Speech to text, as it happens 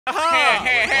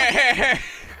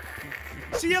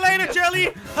See you later, Jelly.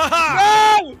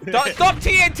 No! Stop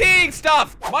TNTing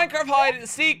stuff! Minecraft hide and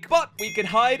seek, but we can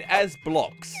hide as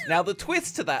blocks. Now, the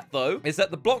twist to that, though, is that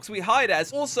the blocks we hide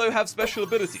as also have special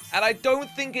abilities. And I don't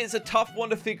think it's a tough one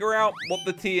to figure out what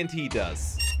the TNT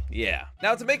does. Yeah.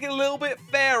 Now, to make it a little bit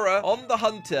fairer on the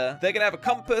hunter, they're gonna have a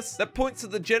compass that points to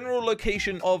the general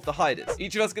location of the hiders.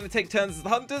 Each of us gonna take turns as the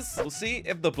hunters. We'll see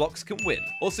if the blocks can win.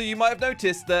 Also, you might have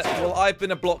noticed that, well, I've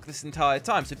been a block this entire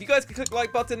time. So if you guys could click the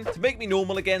like button to make me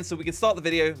normal again so we can start the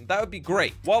video, that would be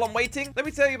great. While I'm waiting, let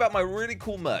me tell you about my really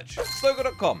cool merch.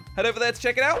 Slogo.com. Head over there to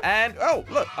check it out. And, oh,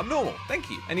 look, I'm normal. Thank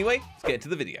you. Anyway, let's get into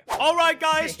the video. All right,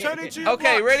 guys, turn into your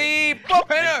Okay, blocks. ready? Pop!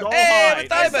 Hey, hide. the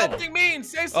diamond! Something mean.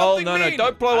 Say something Oh, no, mean.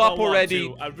 don't blow I up don't want already.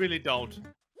 to. I really don't.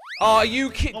 Are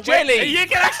you kidding? Oh, Jelly! wait, you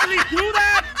can actually do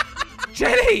that?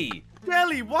 Jelly!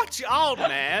 Jelly, watch out,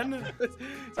 man.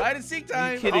 It's hide and seek time.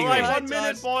 Are you kidding All right, me? 1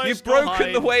 minute, boys. You've Go broken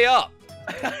hide. the way up.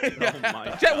 Oh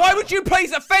my Why would you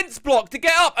place a fence block to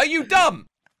get up? Are you dumb?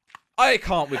 I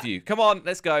can't with you. Come on,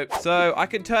 let's go. So I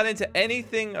can turn into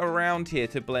anything around here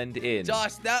to blend in.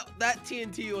 Josh, that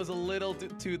TNT was a little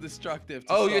too destructive.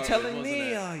 Oh, you're start telling with,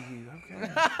 me, wasn't are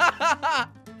you?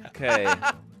 Okay. Okay.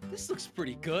 it? This looks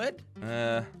pretty good.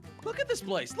 Look at this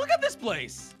place. Look at this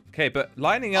place. Okay, but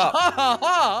lining up.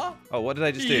 Oh, what did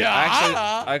I just do?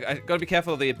 Yeah. I gotta be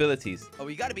careful of the abilities. Oh,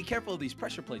 we got to be careful of these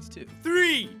pressure plates too.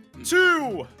 3,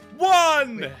 2,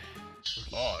 1.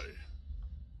 I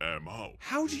am out.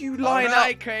 How do you line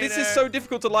right, up? This is Crater. so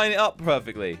difficult to line it up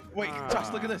perfectly. Wait,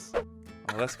 Josh, look at this.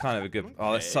 Oh, that's kind of a good.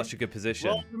 Oh, that's such a good position.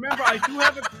 Well, remember, I do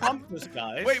have a compass,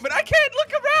 guys. Wait, but I can't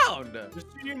look around.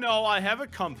 Just so you know, I have a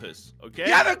compass, okay?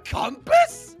 You have a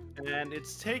compass? And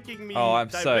it's taking me Oh, I'm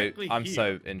directly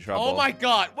so here. in trouble. Oh my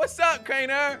God! What's up,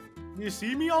 Crainer? You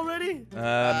see me already? Maybe.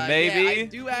 Yeah, I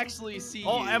do actually see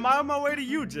Oh, you. am I on my way to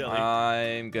you, Jelly?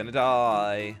 I'm gonna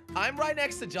die. I'm right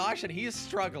next to Josh, and he is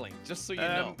struggling. Just so you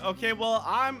know. Okay, well,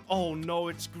 oh no,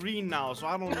 it's green now, so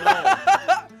I don't know.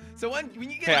 So when you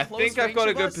get Okay, I close think I've range got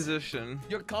a of good us, position.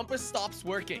 your compass stops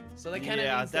working. So that kind of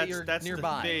Yeah, means that you're that's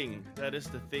nearby. the thing. That is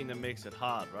the thing that makes it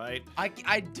hard, right?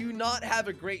 I do not have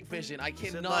a great vision. I Is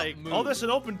it cannot like, move. oh, there's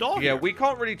an open door Yeah, here. we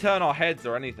can't really turn our heads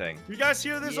or anything. You guys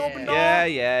hear this Yeah. open door?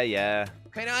 Yeah.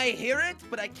 Can I hear it?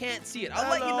 But I can't see it. I'll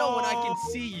let you know when I can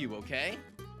Hello? see you, okay?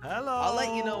 Hello. I'll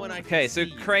let you know when I can Okay, see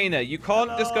so you. Crainer, you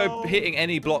can't just go Hello? hitting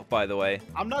any block, by the way.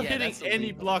 I'm not Yeah, hitting that's any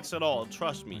illegal. blocks at all.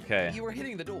 Trust me. Okay. You were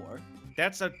hitting the door.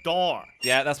 That's a door.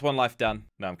 Yeah, that's one life done.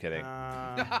 No, I'm kidding.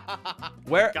 Uh,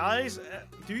 Where? guys,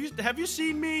 have you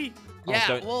seen me? Oh, Yeah,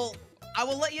 don't- well, I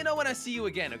will let you know when I see you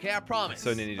again, okay? I promise.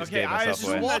 So nearly just Okay, gave I myself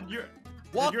assume away. that you're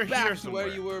Walk you're back here to where somewhere.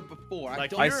 you were before.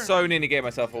 Like, I you're- so nearly gave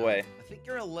myself away. I think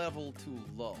you're a level too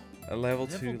low. A level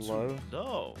too Level low.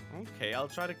 low. Okay, I'll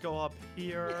try to go up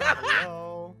here.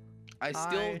 Hello. I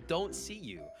still Hi. don't see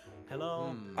you.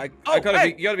 Hello. You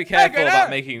gotta be careful Crainer! about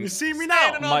making. You see me now?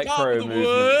 Standing on top of Micro the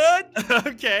movements. wood.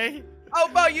 Okay. How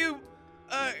about you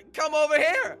come over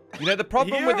here? You know, the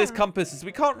problem with this Here? compass is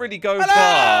we can't really go far.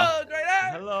 Hello,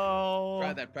 Crainer. Hello.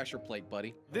 Try that pressure plate,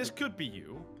 buddy. This could be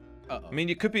you. Uh-oh. I mean,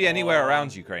 you could be anywhere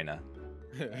around you, Crainer.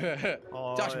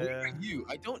 Oh, Josh, where yeah. are you?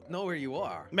 I don't know where you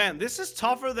are. Man, this is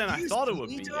tougher than Do I you thought it see would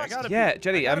me, be. Josh? Yeah,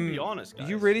 Jelly, I gotta be honest, guys.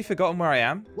 You really forgotten where I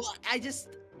am? Well, I just...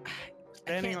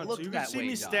 standing I can't on? look So you that can see way, me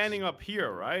Josh. standing up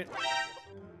here, right?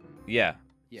 Yeah.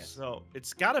 Yes. So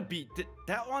it's gotta be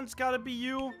that one's gotta be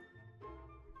you.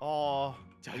 Oh,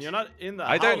 Josh. and you're not in the.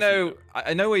 I don't house know. either.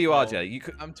 I know where you are, Oh. Jelly. You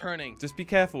could I'm turning. just be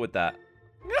careful with that.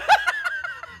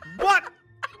 What?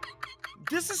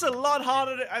 This is a lot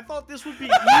harder. I thought this would be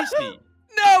easy.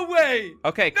 No way!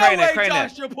 Okay, No way, Crainer.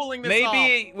 Josh, you're pulling this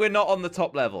Maybe we're not on the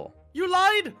top level. You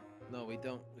lied. off. No, we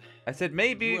don't. I said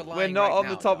maybe You are we're lying not right on now,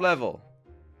 the top Josh. level.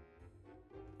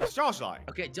 It's Josh lying.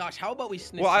 Okay, Josh, how about we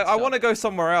snitch Well, each I other? want to go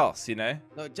somewhere else, you know?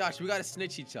 No, Josh, we gotta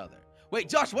snitch each other. Wait,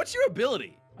 Josh, what's your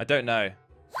ability? I don't know.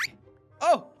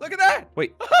 Oh, look at that!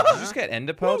 Wait, did you just get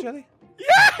Ender Pearl, Jelly?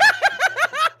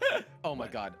 Oh my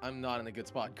God, I'm not in a good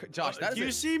spot. Josh, that is do you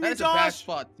a, see me, that is a bad Josh?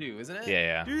 spot too, isn't it?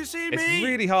 Yeah, Do you see me? It's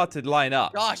really hard to line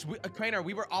up. Josh, Crainer,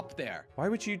 we were up there. Why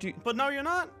would you do... But now you're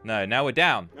not. No, now we're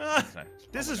down. Ah, No.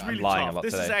 this Oh my is God. really I'm lying a tough. lot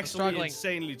This is today. actually struggling.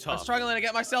 insanely I'm tough. struggling to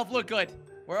get myself look good.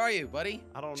 Where are you, buddy?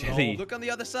 I don't Jelly. know. Look on the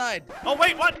other side. Oh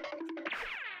wait, what?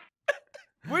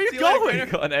 Where are you See you later, going? He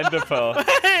got an Ender Pearl.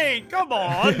 Hey, come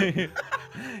on, He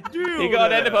dude.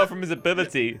 got an Ender Pearl from his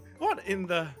ability. What in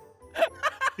the?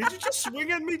 Did you just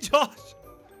swing at me, Josh?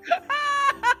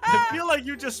 I feel like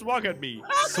you just swung at me.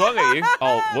 Swung at you.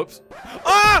 Oh, whoops.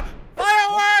 Ah!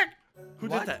 Firework! Who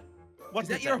What? did that? What Is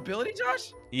did that your ability,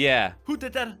 Josh? Yeah. Who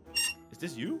did that? Is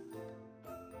this you?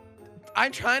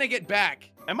 I'm trying to get back.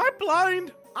 Am I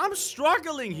blind? I'm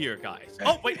struggling here, guys.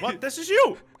 Oh, wait, what? This is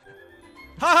you.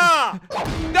 Haha!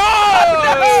 No!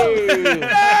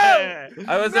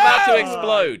 I was about to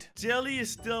explode. Jelly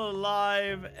is still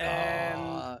alive,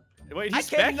 and wait,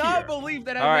 he's I back cannot here. believe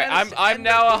that. All right, I'm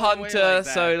now a hunter, like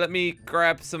so let me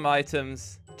grab some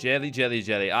items. Jelly, jelly,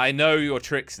 jelly. I know your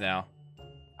tricks now.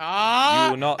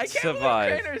 You will not I can't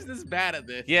survive. believe Craner's this bad at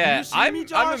this. Yeah, you see I'm me,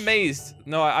 Josh? amazed.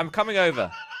 No, I'm coming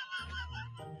over.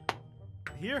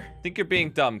 Here. I think you're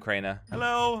being dumb, Craner.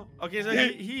 Hello. Okay, so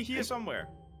he here somewhere.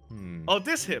 Oh,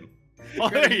 this him. Oh,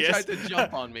 there he He is. tried to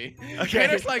jump on me. Okay.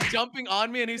 Craner's like jumping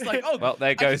on me, and he's like, "Oh, Well,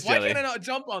 there goes why Jelly. can't I not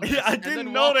jump on this?" Yeah, I And then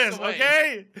didn't walks notice. away.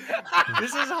 Okay.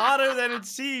 This is harder than it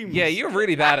seems. Yeah, you're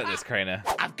really bad at this, Craner.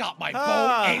 I've got my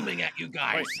Ah. bow aiming at you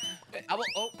guys. I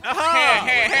will,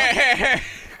 Aha!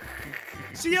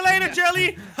 See you later,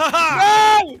 Jelly.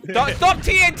 Haha. Don't stop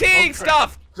TNTing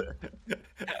stuff!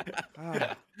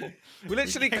 We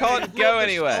literally can't go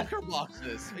anywhere.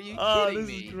 Boxes. Are you Oh, kidding this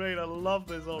me? is great. I love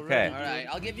this already. Okay. All right,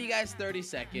 I'll give you guys 30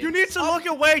 seconds. You need to look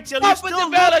away, Jelly. You're Stop with still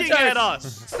the looking villagers. at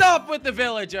us. Stop with the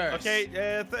villagers. Okay,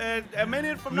 a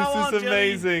minute from This now on, is Jelly.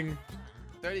 amazing.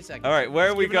 30 seconds. All right, where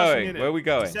are we Give us a going? minute. Where are we You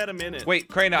going? said a minute. Wait,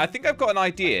 Craner, I think I've got an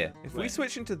idea. If we Right.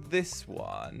 switch into this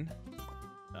one,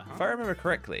 Uh-huh. if I remember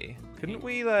correctly, couldn't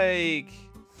we like...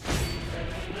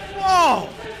 Whoa!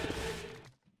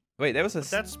 Wait, there was a...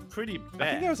 That's pretty I think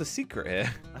bad. there was a secret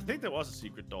here. I think there was a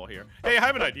secret door here. Hey, I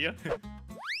have an idea.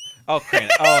 Oh, Craner.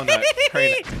 Oh, no.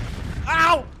 Craner.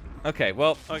 Ow! Okay,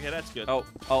 well... Okay, that's good. Oh.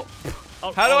 Oh,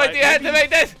 How do I alright, deactivate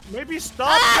this? Maybe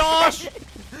stop, Josh!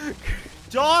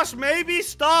 Josh, maybe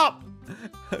stop!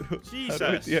 Jesus. How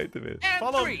do I deactivate it? And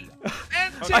Follow- 3,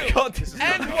 and 2, I can't...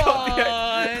 and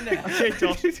I 1. Okay,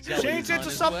 Josh. Jelly's Change on it to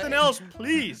his something way. else,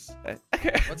 please.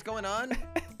 can't... What's going on?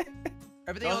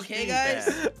 Everything Josh okay, being guys?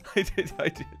 bad. I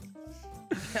did.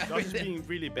 Josh is being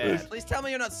really bad. Please tell me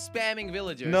you're not spamming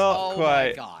villagers. Not oh quite.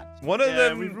 my god. One of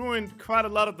Yeah, we them... ruined quite a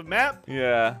lot of the map.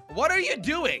 Yeah. What are you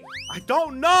doing? I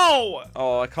don't know.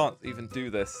 Oh, I can't even do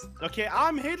this. Okay,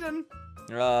 I'm hidden.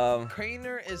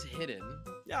 Craner is hidden.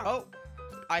 Yeah. Oh,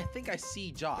 I think I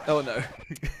see Josh. Oh, no.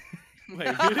 Wait,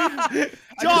 really? I just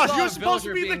Josh, saw you're a supposed to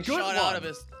villager be the being good shot one. out of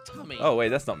his tummy. Oh, wait,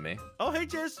 that's not me. Oh, hey,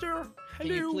 Jester. Can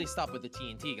you Hello. please stop with the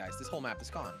TNT, guys? This whole map is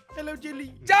gone. Hello,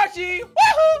 Jelly. Joshy!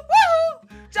 Woohoo!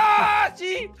 Woohoo!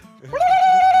 Joshy!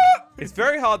 It's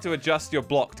very hard to adjust your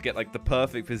block to get, like, the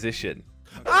perfect position.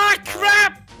 Ah,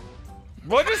 crap!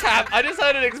 What just happened? I just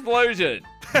heard an explosion.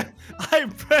 I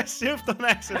pressed shift on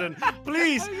accident.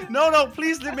 Please, no,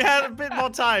 please let me have a bit more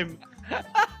time.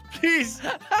 Please.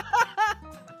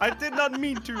 I did not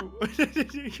mean to.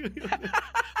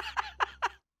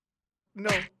 No.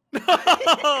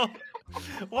 No.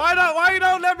 Why you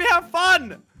don't let me have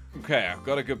fun? Okay, I've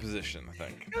got a good position, I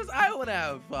think. Because I want to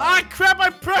have fun. Ah, crap, I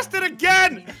pressed it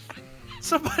again.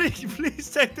 Somebody please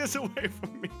take this away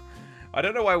from me. I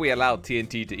don't know why we allowed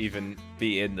TNT to even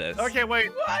be in this. Okay, wait.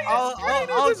 Why is I'll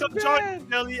Craner jump this Josh bad?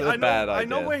 Jelly. It's a bad I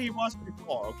know idea. where he was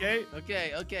before, okay?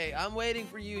 Okay, I'm waiting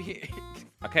for you here.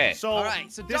 Okay. So,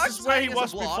 Alright, so this Josh is is where he hiding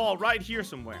as was a block. before, right here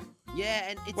somewhere. Yeah,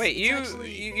 and it's Wait, it's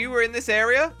actually, you were in this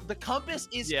area? the compass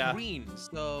is Yeah. green,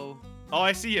 so Oh,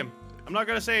 I see him. I'm not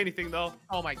gonna say anything though.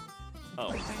 oh my.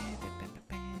 Oh.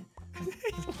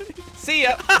 See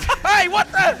ya. Hey,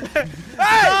 what the?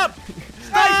 Stop!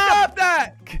 Stop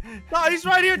that! No, he's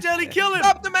right here, Jelly. Kill him.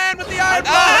 Stop the man with the iron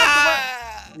bar! Ah!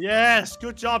 Yes,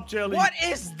 good job, Jelly. What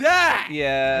is that? I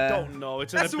Yeah. don't know.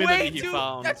 It's an That's ability way he too.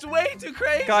 found. That's way too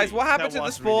crazy. Guys, what happened That to the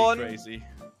was spawn? Really crazy.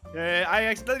 I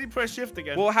accidentally pressed shift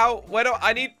again. Well, where do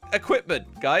I need equipment,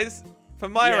 guys? For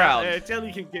my Yeah, round.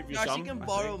 Jelly can give you Josh, some. you can I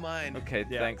borrow think. mine. Okay,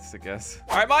 Yeah. thanks, I guess.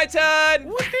 All right, my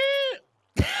turn.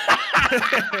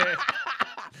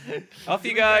 Off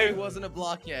you He go. wasn't a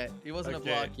block yet. He wasn't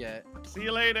Okay. a block yet. See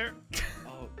you later.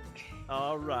 Oh.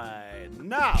 All right,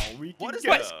 now we can What is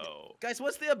go. this? Guys,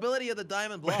 what's the ability of the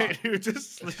diamond block? Wait, you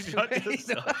just shut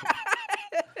yourself.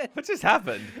 What just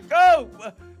happened? Go!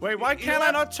 Wait, why You know can't I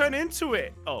what? not turn into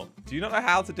it? Oh, Do you not know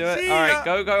how to do it? See All ya. right,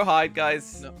 go hide,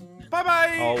 guys. No.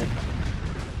 bye-bye. Oh,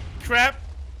 Crap.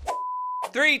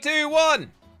 3, 2,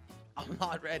 1. I'm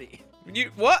not ready.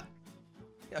 You what?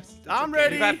 Yes, it's I'm okay.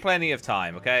 ready. You've had plenty of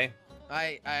time, okay?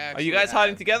 I Are actually you guys have.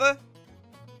 hiding together?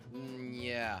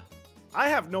 Yeah. I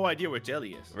have no idea where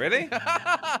Jelly is. Really?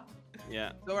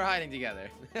 Yeah. So we're hiding together.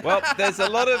 Well, there's a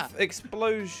lot of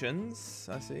explosions.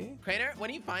 I see. Craner, when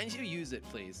he finds you, use it,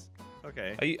 please.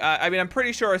 Okay. Are you, I mean, I'm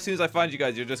pretty sure as soon as I find you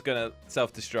guys, you're just gonna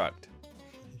self-destruct.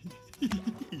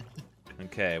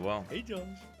 Okay, well, Hey, Josh.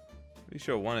 pretty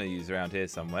sure one of you's around here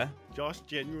somewhere. Josh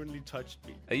genuinely touched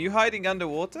me. Are you hiding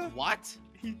underwater? What?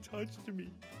 He touched me.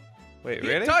 Wait, He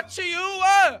really? touch you!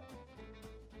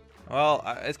 Well,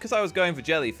 it's because I was going for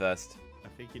jelly first. I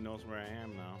think he knows where I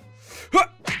am now.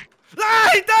 Ah,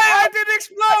 he died! I didn't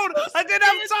explode! I didn't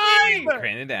have time!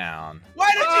 Crane it down.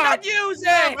 Why did you not use it?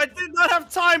 I did not have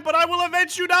time, but I will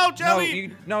avenge you now,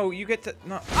 Jelly! No, you get to...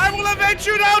 No. I will avenge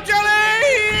you now,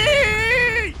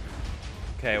 Jelly!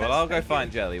 Okay, well, I'll go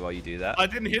find Jelly while you do that. I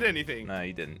didn't hit anything. No,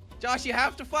 you didn't. Josh, you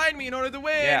have to find me in order to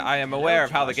win. Yeah, I am aware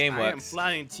of how the game I am works.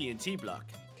 flying TNT block.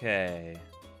 Okay.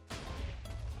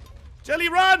 Jelly,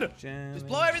 run! Just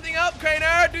blow everything up,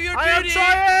 Crainer. Do your duty. I am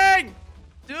trying!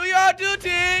 Do your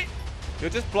duty. You're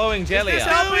just blowing jelly this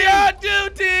up. Do your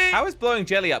duty. How is blowing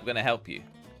jelly up going to help you?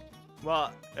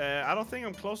 Well, I don't think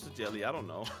I'm close to Jelly. I don't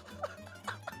know.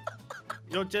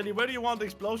 Yo, Jelly, where do you want the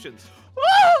explosions?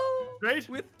 Woo! Great.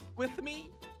 With me.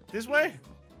 This way?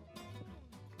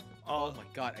 Oh my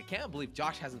God! I can't believe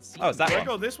Josh hasn't seen. Oh, is that Do I one?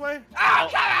 go this way? Oh,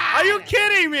 come on! Are you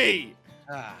kidding me?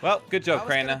 Ah. Well, good job, I was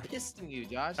Crainer. pissing you,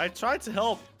 Josh. I tried to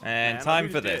help. And Man, I time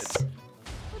really for did. this.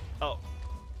 Oh.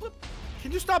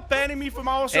 Can you stop banning me from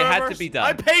our It servers? had to be done.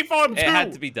 I pay for them too. It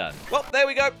had to be done. Well, there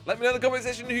we go. Let me know in the comment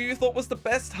section who you thought was the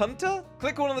best hunter.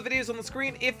 Click one of the videos on the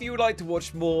screen if you would like to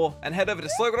watch more, and head over to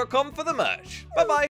slogo.com for the merch. Bye-bye.